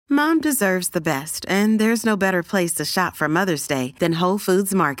Mom deserves the best, and there's no better place to shop for Mother's Day than Whole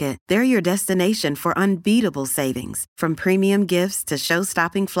Foods Market. They're your destination for unbeatable savings, from premium gifts to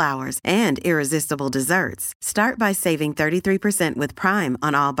show-stopping flowers and irresistible desserts. Start by saving 33% with Prime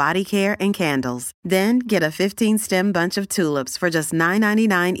on all body care and candles. Then get a 15-stem bunch of tulips for just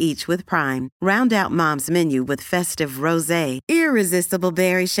 $9.99 each with Prime. Round out Mom's menu with festive rosé, irresistible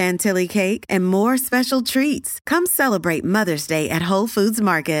berry chantilly cake, and more special treats. Come celebrate Mother's Day at Whole Foods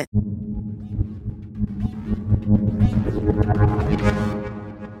Market.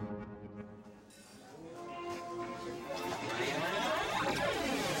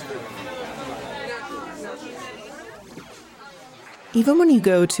 Even when you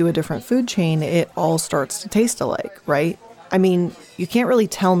go to a different food chain, it all starts to taste alike, right? I mean, you can't really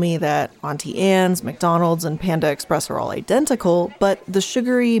tell me that Auntie Anne's, McDonald's, and Panda Express are all identical, but the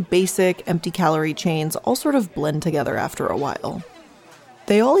sugary, basic, empty-calorie chains all sort of blend together after a while.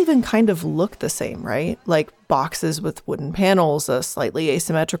 They all even kind of look the same, right? Like boxes with wooden panels, a slightly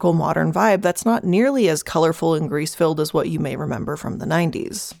asymmetrical modern vibe that's not nearly as colorful and grease-filled as what you may remember from the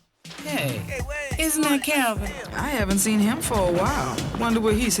 90s. Hey, isn't that Calvin? I haven't seen him for a while. Wonder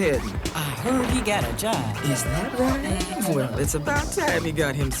where he's heading. I heard he got a job. Is that right? Well, it's about time he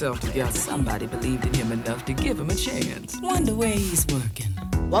got himself together. Somebody believed in him enough to give him a chance. Wonder where he's working.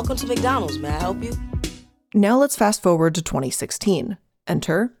 Welcome to McDonald's. May I help you? Now let's fast forward to 2016.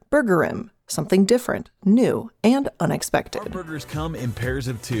 Enter Burgerim, something different, new, and unexpected. Our burgers come in pairs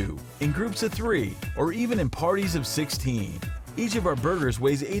of 2, in groups of 3, or even in parties of 16. Each of our burgers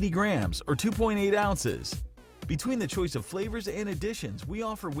weighs 80 grams, or 2.8 ounces. Between the choice of flavors and additions, we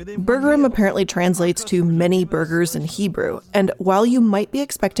offer within... Burgerim apparently translates to many burgers in Hebrew, and while you might be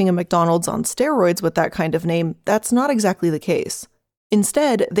expecting a McDonald's on steroids with that kind of name, that's not exactly the case.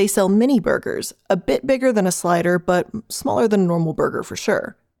 Instead, they sell mini burgers, a bit bigger than a slider, but smaller than a normal burger for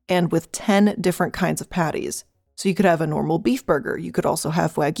sure, and with 10 different kinds of patties. So you could have a normal beef burger, you could also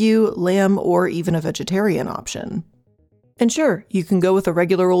have Wagyu, lamb, or even a vegetarian option. And sure, you can go with a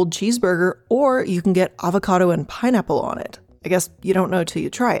regular old cheeseburger, or you can get avocado and pineapple on it. I guess you don't know till you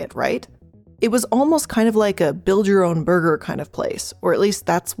try it, right? It was almost kind of like a build-your-own-burger kind of place, or at least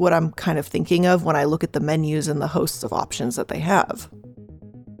that's what I'm kind of thinking of when I look at the menus and the hosts of options that they have.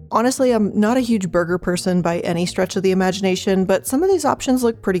 Honestly, I'm not a huge burger person by any stretch of the imagination, but some of these options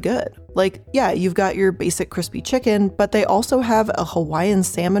look pretty good. Like, yeah, you've got your basic crispy chicken, but they also have a Hawaiian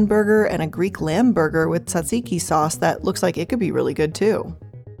salmon burger and a Greek lamb burger with tzatziki sauce that looks like it could be really good too.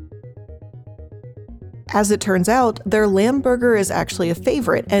 As it turns out, their lamb burger is actually a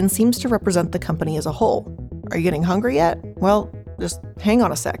favorite and seems to represent the company as a whole. Are you getting hungry yet? Well, just hang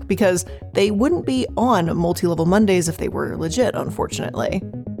on a sec, because they wouldn't be on Multi-Level Mondays if they were legit, unfortunately.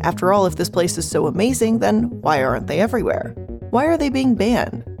 After all, if this place is so amazing, then why aren't they everywhere? Why are they being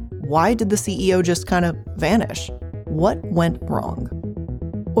banned? Why did the CEO just kind of vanish? What went wrong?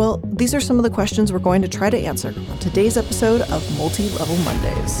 Well, these are some of the questions we're going to try to answer on today's episode of Multi-Level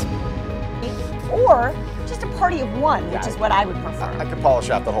Mondays. Or just a party of one, which is what I would prefer. I could polish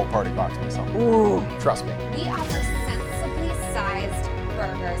out the whole party box myself. Ooh. Trust me. We offer sensibly sized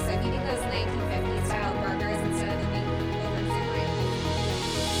burgers, so if you need those 1950s style burgers instead of them being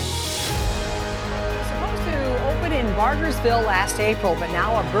Supposed to open in Bargersville last April, but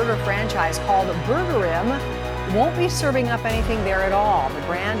now a burger franchise called Burgerim won't be serving up anything there at all. The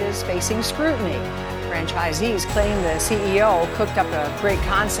brand is facing scrutiny. Franchisees claim the CEO cooked up a great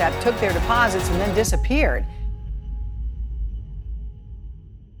concept, took their deposits, and then disappeared.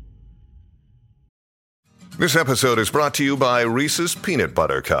 This episode is brought to you by Reese's Peanut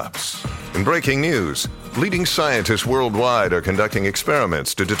Butter Cups. In breaking news, leading scientists worldwide are conducting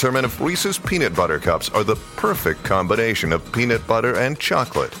experiments to determine if Reese's Peanut Butter Cups are the perfect combination of peanut butter and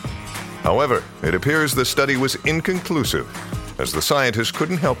chocolate. However, it appears the study was inconclusive, as the scientists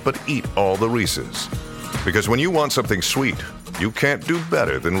couldn't help but eat all the Reese's. Because when you want something sweet, you can't do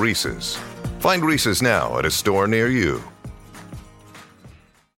better than Reese's. Find Reese's now at a store near you.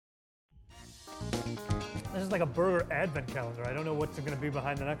 This is like a burger advent calendar. I don't know what's going to be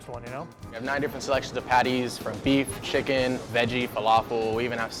behind the next one, you know? We have 9 different selections of patties, from beef, chicken, veggie, falafel. We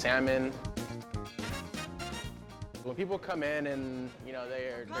even have salmon. When people come in and,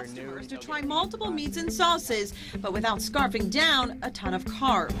 they're new. Customers to try multiple meats and sauces, but without scarfing down a ton of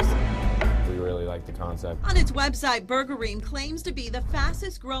carbs. We really like the concept. On its website, Burgerim claims to be the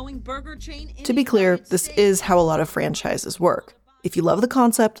fastest growing burger chain in To be clear, this is how a lot of franchises work. If you love the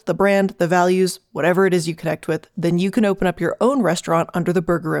concept, the brand, the values, whatever it is you connect with, then you can open up your own restaurant under the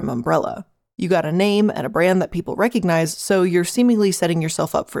Burgerim umbrella. You got a name and a brand that people recognize, so you're seemingly setting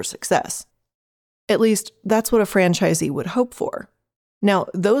yourself up for success. At least, that's what a franchisee would hope for. Now,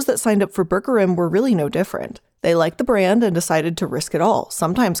 those that signed up for Burgerim were really no different. They liked the brand and decided to risk it all,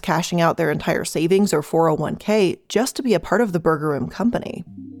 sometimes cashing out their entire savings or 401k just to be a part of the Burgerim company.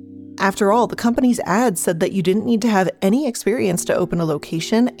 After all, the company's ads said that you didn't need to have any experience to open a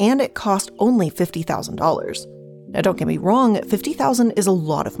location, and it cost only $50,000. Now, don't get me wrong, $50,000 is a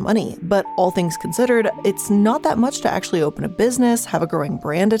lot of money, but all things considered, it's not that much to actually open a business, have a growing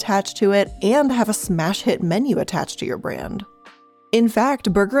brand attached to it, and have a smash hit menu attached to your brand. In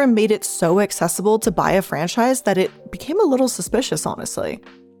fact, Burgerim made it so accessible to buy a franchise that it became a little suspicious, honestly.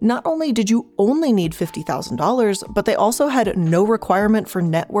 Not only did you only need $50,000, but they also had no requirement for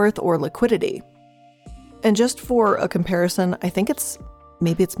net worth or liquidity. And just for a comparison, I think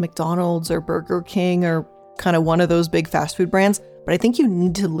maybe it's McDonald's or Burger King or kind of one of those big fast food brands, but I think you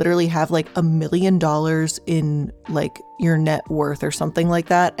need to literally have like $1 million in like your net worth or something like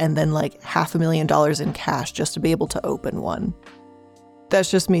that, and then like $500,000 in cash just to be able to open one. That's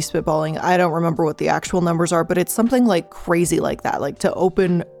just me spitballing. I don't remember what the actual numbers are, but it's something like crazy like that. Like to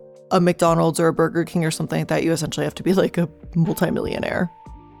open a McDonald's or a Burger King or something like that, you essentially have to be like a multimillionaire.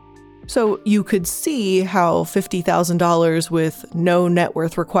 So you could see how $50,000 with no net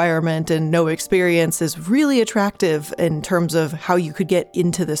worth requirement and no experience is really attractive in terms of how you could get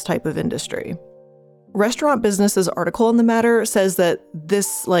into this type of industry. Restaurant Business's article on the matter says that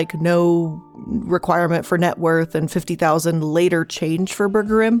this no requirement for net worth and $50,000 later changed for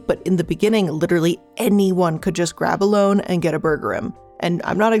Burgerim, but in the beginning, literally anyone could just grab a loan and get a Burgerim. And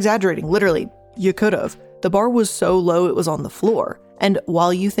I'm not exaggerating, literally, you could have. The bar was so low it was on the floor. And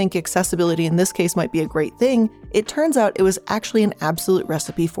while you think accessibility in this case might be a great thing, it turns out it was actually an absolute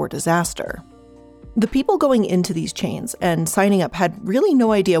recipe for disaster. The people going into these chains and signing up had really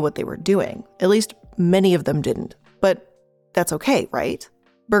no idea what they were doing. At least many of them didn't. But that's okay, right?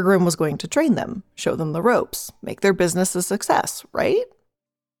 Burgerim was going to train them, show them the ropes, make their business a success, right?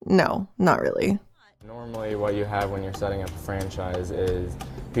 No, not really. Normally what you have when you're setting up a franchise is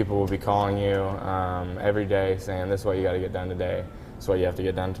people will be calling you every day saying, this is what you got to get done today. This is what you have to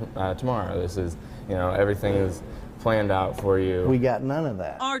get done tomorrow. This is, everything is planned out for you. We got none of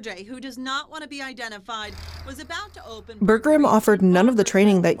that. RJ, who does not want to be identified, was about to open... Burgerim offered none of the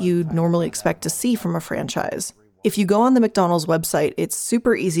training that you'd normally expect to see from a franchise. If you go on the McDonald's website, it's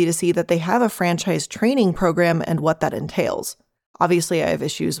super easy to see that they have a franchise training program and what that entails. Obviously, I have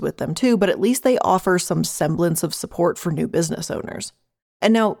issues with them too, but at least they offer some semblance of support for new business owners.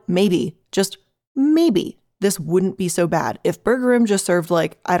 And now, maybe, just maybe, this wouldn't be so bad if Burgerim just served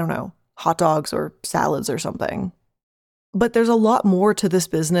hot dogs or salads or something. But there's a lot more to this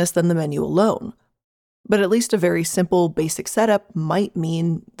business than the menu alone. But at least a very simple, basic setup might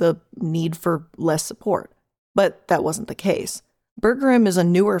mean the need for less support. But that wasn't the case. Burgerim is a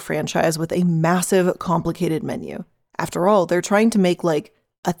newer franchise with a massive, complicated menu. After all, they're trying to make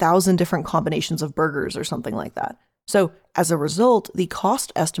 1,000 different combinations of burgers or something like that. So as a result, the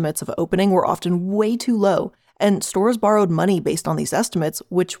cost estimates of opening were often way too low, and stores borrowed money based on these estimates,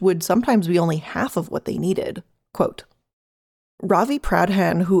 which would sometimes be only half of what they needed. Quote, Ravi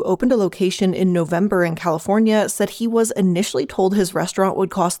Pradhan, who opened a location in November in California, said he was initially told his restaurant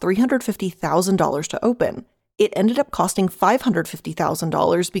would cost $350,000 to open. It ended up costing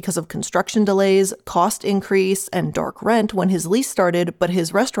 $550,000 because of construction delays, cost increase, and dark rent when his lease started, but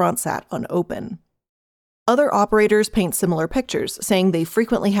his restaurant sat unopened. Other operators paint similar pictures, saying they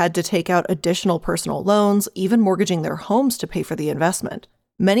frequently had to take out additional personal loans, even mortgaging their homes to pay for the investment.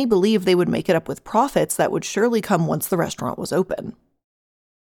 Many believed they would make it up with profits that would surely come once the restaurant was open.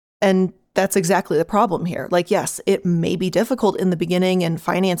 And that's exactly the problem here. Yes, it may be difficult in the beginning and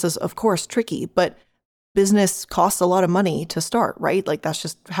finances, of course, tricky, but business costs a lot of money to start, right? That's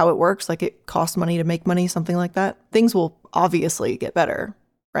just how it works. It costs money to make money, something like that. Things will obviously get better,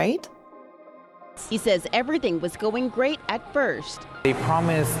 right? He says everything was going great at first. They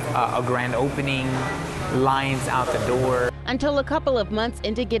promised a grand opening, lines out the door. Until a couple of months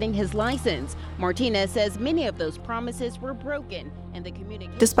into getting his license, Martinez says many of those promises were broken and the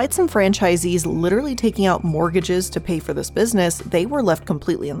communication... Despite some franchisees literally taking out mortgages to pay for this business, they were left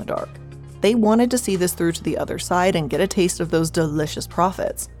completely in the dark. They wanted to see this through to the other side and get a taste of those delicious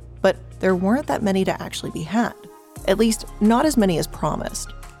profits. But there weren't that many to actually be had. At least, not as many as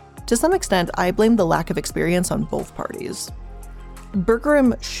promised. To some extent, I blame the lack of experience on both parties.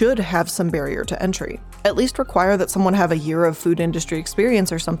 Burgerim should have some barrier to entry. At least require that someone have a year of food industry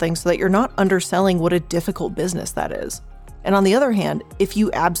experience or something so that you're not underselling what a difficult business that is. And on the other hand, if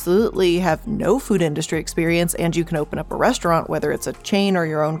you absolutely have no food industry experience and you can open up a restaurant, whether it's a chain or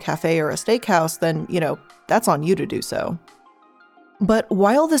your own cafe or a steakhouse, then, that's on you to do so. But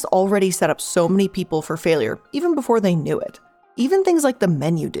while this already set up so many people for failure, even before they knew it, even things like the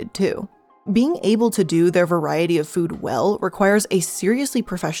menu did too. Being able to do their variety of food well requires a seriously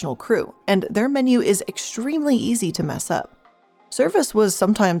professional crew, and their menu is extremely easy to mess up. Service was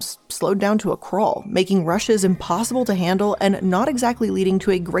sometimes slowed down to a crawl, making rushes impossible to handle and not exactly leading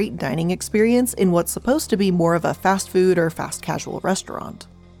to a great dining experience in what's supposed to be more of a fast food or fast casual restaurant.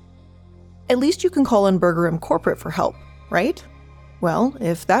 At least you can call in Burgerim corporate for help, right? Well,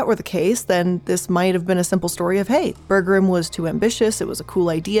 if that were the case, then this might have been a simple story of, hey, Burgerim was too ambitious, it was a cool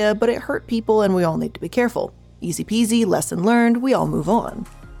idea, but it hurt people and we all need to be careful. Easy peasy, lesson learned, we all move on.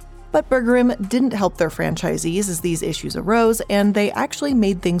 But Burgerim didn't help their franchisees as these issues arose, and they actually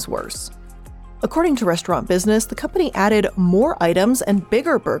made things worse. According to Restaurant Business, the company added more items and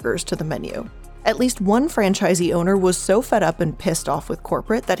bigger burgers to the menu. At least one franchisee owner was so fed up and pissed off with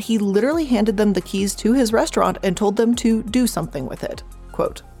corporate that he literally handed them the keys to his restaurant and told them to do something with it.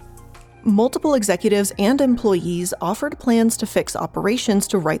 Quote, multiple executives and employees offered plans to fix operations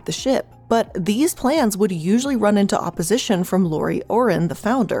to right the ship, but these plans would usually run into opposition from Lori Oren, the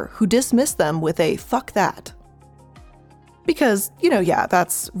founder, who dismissed them with a "fuck that." Because,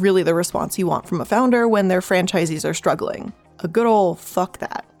 that's really the response you want from a founder when their franchisees are struggling. A good ol' "fuck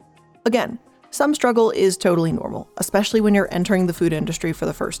that." Again, some struggle is totally normal, especially when you're entering the food industry for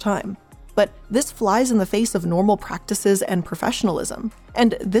the first time. But this flies in the face of normal practices and professionalism.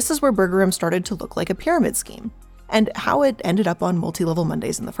 And this is where Burgerim started to look like a pyramid scheme. And how it ended up on Multi-Level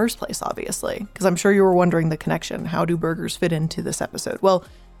Mondays in the first place, obviously. Because I'm sure you were wondering the connection. How do burgers fit into this episode? Well,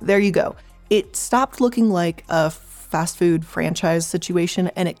 there you go. It stopped looking like a fast food franchise situation,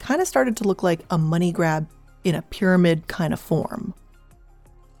 and it kind of started to look like a money grab in a pyramid kind of form.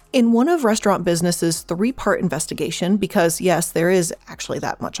 In one of Restaurant Business's 3-part investigation, because yes, there is actually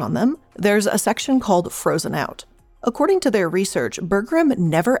that much on them, there's a section called Frozen Out. According to their research, Burgerim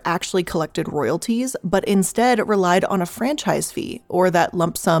never actually collected royalties, but instead relied on a franchise fee, or that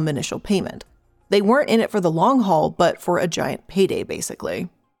lump sum initial payment. They weren't in it for the long haul, but for a giant payday, basically.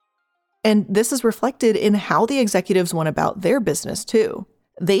 And this is reflected in how the executives went about their business, too.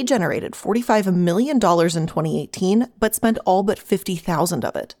 They generated $45 million in 2018, but spent all but $50,000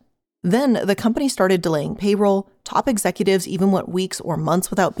 of it. Then the company started delaying payroll, top executives even went weeks or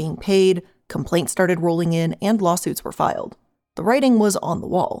months without being paid, complaints started rolling in, and lawsuits were filed. The writing was on the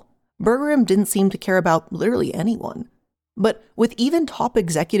wall. Burgerim didn't seem to care about literally anyone. But with even top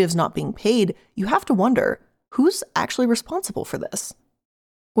executives not being paid, you have to wonder, who's actually responsible for this?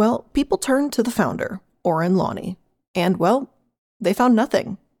 Well, people turned to the founder, Oren Lonnie, and well, they found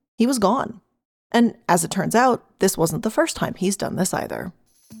nothing. He was gone. And as it turns out, this wasn't the first time he's done this either.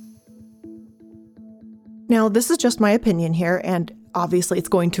 Now, this is just my opinion here, and obviously it's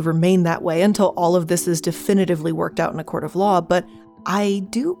going to remain that way until all of this is definitively worked out in a court of law, but I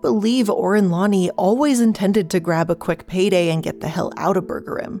do believe Oren Lonnie always intended to grab a quick payday and get the hell out of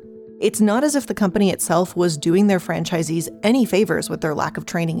Burgerim. It's not as if the company itself was doing their franchisees any favors with their lack of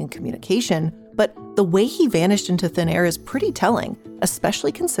training and communication, but the way he vanished into thin air is pretty telling,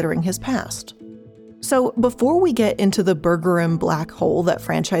 especially considering his past. So before we get into the Burgerim black hole that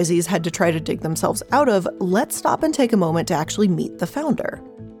franchisees had to try to dig themselves out of, let's stop and take a moment to actually meet the founder.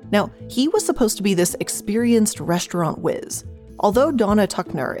 Now, he was supposed to be this experienced restaurant whiz. Although Donna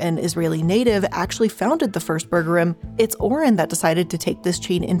Tuckner, an Israeli native, actually founded the first Burgerim, it's Oren that decided to take this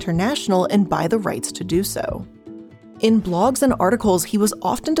chain international and buy the rights to do so. In blogs and articles, he was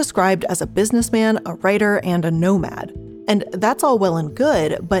often described as a businessman, a writer, and a nomad. And that's all well and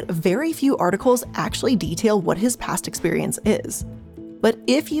good, but very few articles actually detail what his past experience is. But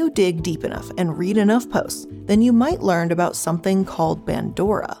if you dig deep enough and read enough posts, then you might learn about something called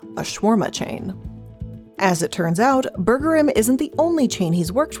Bandora, a shawarma chain. As it turns out, Burgerim isn't the only chain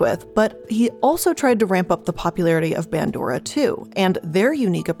he's worked with, but he also tried to ramp up the popularity of Bandora too, and their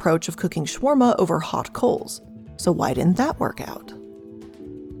unique approach of cooking shawarma over hot coals. So why didn't that work out?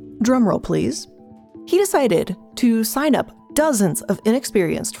 Drumroll, please. He decided to sign up dozens of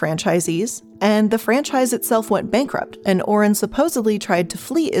inexperienced franchisees, and the franchise itself went bankrupt, and Oren supposedly tried to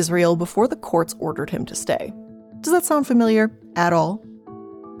flee Israel before the courts ordered him to stay. Does that sound familiar at all?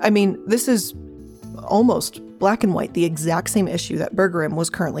 I mean, this is almost black and white, the exact same issue that Burgerim was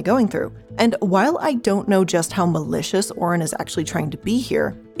currently going through. And while I don't know just how malicious Oren is actually trying to be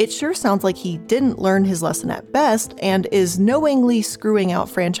here, it sure sounds like he didn't learn his lesson at best and is knowingly screwing out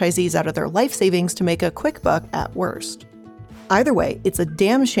franchisees out of their life savings to make a quick buck at worst. Either way, it's a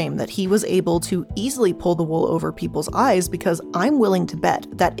damn shame that he was able to easily pull the wool over people's eyes, because I'm willing to bet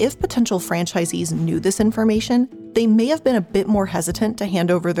that if potential franchisees knew this information, they may have been a bit more hesitant to hand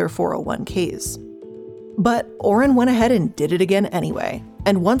over their 401ks. But Oren went ahead and did it again anyway,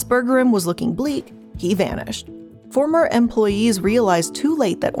 and once Burgerim was looking bleak, he vanished. Former employees realized too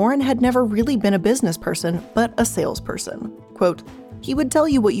late that Oren had never really been a business person, but a salesperson. Quote, "He would tell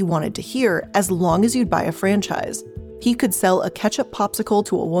you what you wanted to hear as long as you'd buy a franchise. He could sell a ketchup popsicle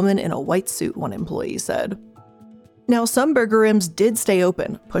to a woman in a white suit," one employee said. Now, some Burgerims did stay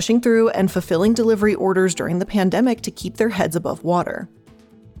open, pushing through and fulfilling delivery orders during the pandemic to keep their heads above water.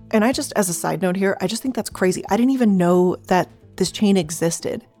 And as a side note here, I just think that's crazy. I didn't even know that this chain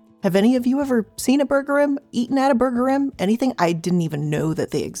existed. Have any of you ever seen a Burgerim, eaten at a Burgerim, anything? I didn't even know that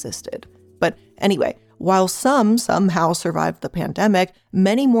they existed. But anyway, while some somehow survived the pandemic,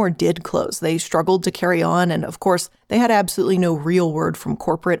 many more did close. They struggled to carry on, and of course, they had absolutely no real word from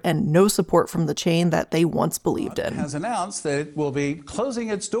corporate and no support from the chain that they once believed in. Has announced that it will be closing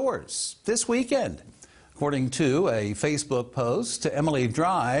its doors this weekend. According to a Facebook post, Emily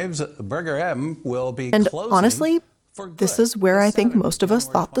Drives, Burgerim will be closing. And honestly, this is where I think most of us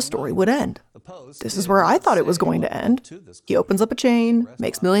thought the story would end. This is where I thought it was going to end. He opens up a chain,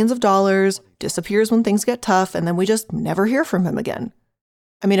 makes millions of dollars, disappears when things get tough, and then we just never hear from him again.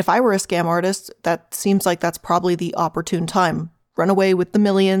 I mean, if I were a scam artist, that seems like that's probably the opportune time. Run away with the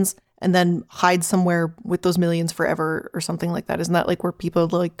millions and then hide somewhere with those millions forever or something like that. Isn't that like where people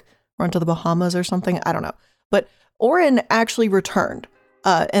like run to the Bahamas or something? I don't know. But Oren actually returned.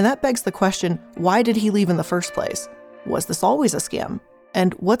 And that begs the question, why did he leave in the first place? Was this always a scam?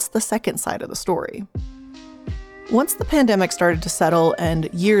 And what's the second side of the story? Once the pandemic started to settle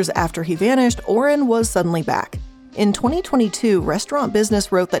and years after he vanished, Oren was suddenly back. In 2022, Restaurant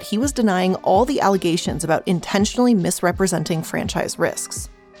Business wrote that he was denying all the allegations about intentionally misrepresenting franchise risks.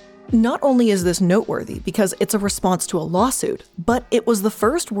 Not only is this noteworthy because it's a response to a lawsuit, but it was the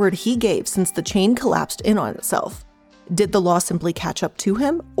first word he gave since the chain collapsed in on itself. Did the law simply catch up to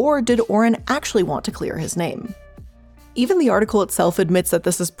him, or did Oren actually want to clear his name? Even the article itself admits that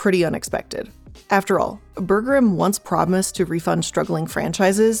this is pretty unexpected. After all, Burgerim once promised to refund struggling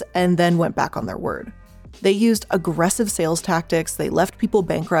franchises and then went back on their word. They used aggressive sales tactics, they left people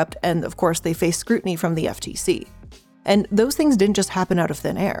bankrupt, and of course they faced scrutiny from the FTC. And those things didn't just happen out of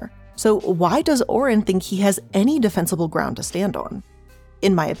thin air. So why does Oren think he has any defensible ground to stand on?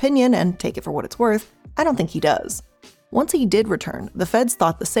 In my opinion, and take it for what it's worth, I don't think he does. Once he did return, the feds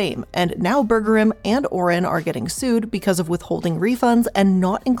thought the same, and now Burgerim and Oren are getting sued because of withholding refunds and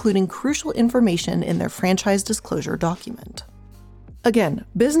not including crucial information in their franchise disclosure document. Again,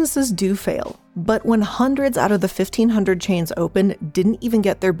 businesses do fail, but when hundreds out of the 1,500 chains open didn't even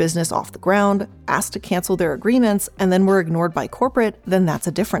get their business off the ground, asked to cancel their agreements, and then were ignored by corporate, then that's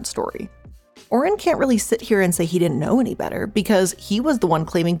a different story. Oren can't really sit here and say he didn't know any better because he was the one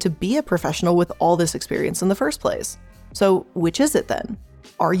claiming to be a professional with all this experience in the first place. So which is it then?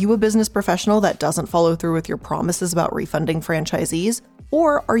 Are you a business professional that doesn't follow through with your promises about refunding franchisees,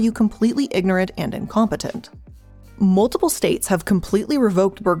 or are you completely ignorant and incompetent? Multiple states have completely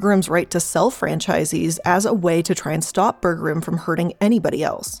revoked Burgerim's right to sell franchisees as a way to try and stop Burgerim from hurting anybody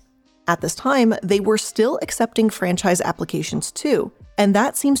else. At this time, they were still accepting franchise applications too, and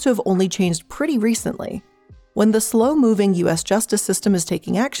that seems to have only changed pretty recently. When the slow-moving US justice system is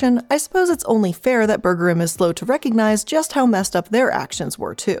taking action, I suppose it's only fair that Burgerim is slow to recognize just how messed up their actions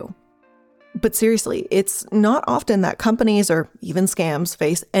were too. But seriously, it's not often that companies or even scams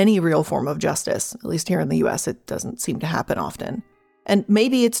face any real form of justice. At least here in the US, it doesn't seem to happen often. And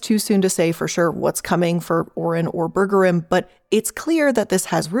maybe it's too soon to say for sure what's coming for Oren or Burgerim, but it's clear that this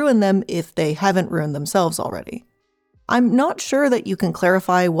has ruined them if they haven't ruined themselves already. I'm not sure that you can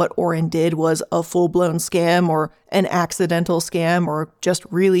clarify what Oren did was a full-blown scam or an accidental scam or just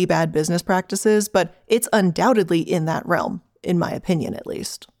really bad business practices, but it's undoubtedly in that realm, in my opinion at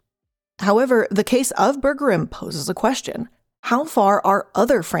least. However, the case of Burgerim poses a question. How far are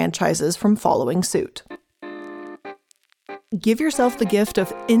other franchises from following suit? Give yourself the gift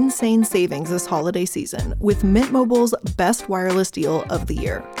of insane savings this holiday season with Mint Mobile's best wireless deal of the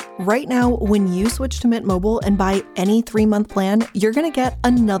year. Right now, when you switch to Mint Mobile and buy any 3-month plan, you're going to get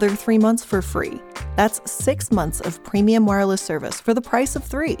another 3 months for free. That's 6 months of premium wireless service for the price of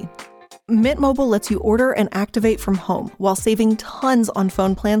 3. Mint Mobile lets you order and activate from home while saving tons on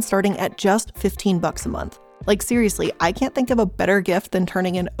phone plans starting at just $15 a month. Like seriously, I can't think of a better gift than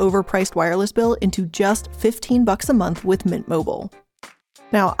turning an overpriced wireless bill into just $15 a month with Mint Mobile.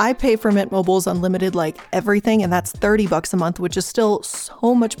 Now, I pay for Mint Mobile's unlimited everything, and that's $30 a month, which is still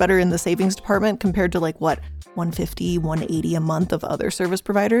so much better in the savings department compared to $150, $180 a month of other service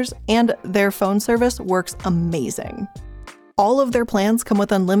providers, and their phone service works amazing. All of their plans come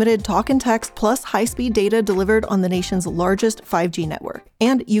with unlimited talk and text plus high-speed data delivered on the nation's largest 5G network.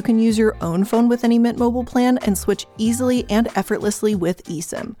 And you can use your own phone with any Mint Mobile plan and switch easily and effortlessly with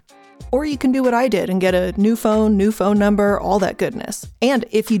eSIM. Or you can do what I did and get a new phone number, all that goodness. And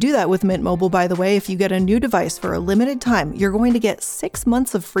if you do that with Mint Mobile, by the way, if you get a new device for a limited time, you're going to get 6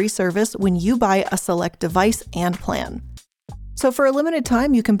 months of free service when you buy a select device and plan. So for a limited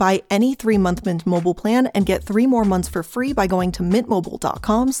time, you can buy any 3-month Mint Mobile plan and get 3 more months for free by going to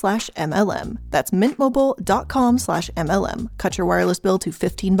mintmobile.com/MLM. That's mintmobile.com/MLM. Cut your wireless bill to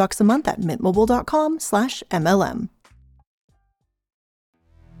 $15 a month at mintmobile.com/MLM.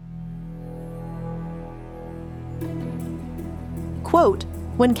 Quote,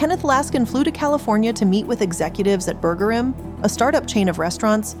 when Kenneth Laskin flew to California to meet with executives at Burgerim, a startup chain of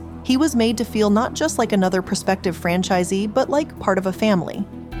restaurants, he was made to feel not just like another prospective franchisee, but like part of a family.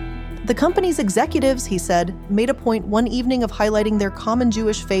 The company's executives, he said, made a point one evening of highlighting their common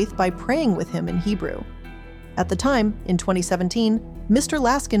Jewish faith by praying with him in Hebrew. At the time, in 2017, Mr.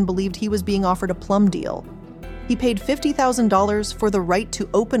 Laskin believed he was being offered a plum deal. He paid $50,000 for the right to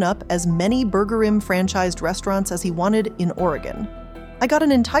open up as many Burgerim franchised restaurants as he wanted in Oregon. I got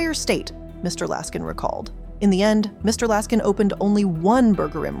an entire state, Mr. Laskin recalled. In the end, Mr. Laskin opened only one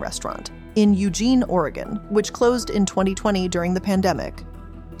Burgerim restaurant, in Eugene, Oregon, which closed in 2020 during the pandemic.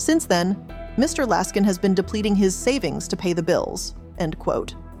 Since then, Mr. Laskin has been depleting his savings to pay the bills, end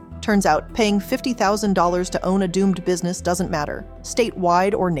quote. Turns out, paying $50,000 to own a doomed business doesn't matter,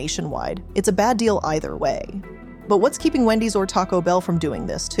 statewide or nationwide. It's a bad deal either way. But what's keeping Wendy's or Taco Bell from doing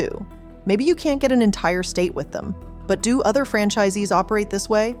this too? Maybe you can't get an entire state with them, but do other franchisees operate this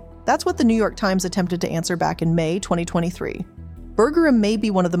way? That's what the New York Times attempted to answer back in May 2023. Burgerim may be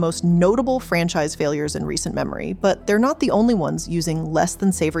one of the most notable franchise failures in recent memory, but they're not the only ones using less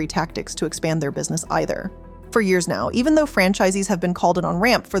than savory tactics to expand their business either. For years now, even though franchisees have been called an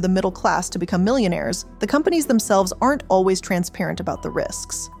on-ramp for the middle class to become millionaires, the companies themselves aren't always transparent about the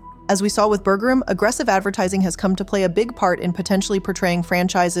risks. As we saw with Burgerim, aggressive advertising has come to play a big part in potentially portraying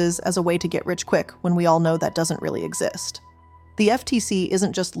franchises as a way to get rich quick when we all know that doesn't really exist. The FTC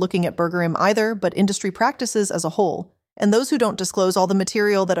isn't just looking at Burgerim either, but industry practices as a whole, and those who don't disclose all the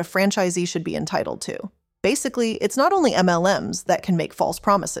material that a franchisee should be entitled to. Basically, it's not only MLMs that can make false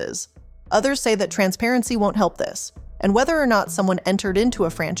promises. Others say that transparency won't help this, and whether or not someone entered into a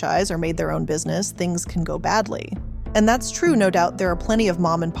franchise or made their own business, things can go badly. And that's true, no doubt. There are plenty of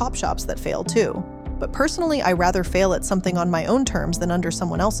mom and pop shops that fail too. But personally, I rather fail at something on my own terms than under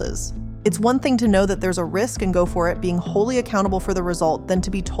someone else's. It's one thing to know that there's a risk and go for it, being wholly accountable for the result, than to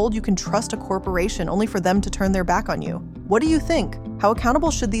be told you can trust a corporation only for them to turn their back on you. What do you think? How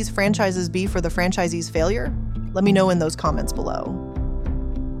accountable should these franchises be for the franchisee's failure? Let me know in those comments below.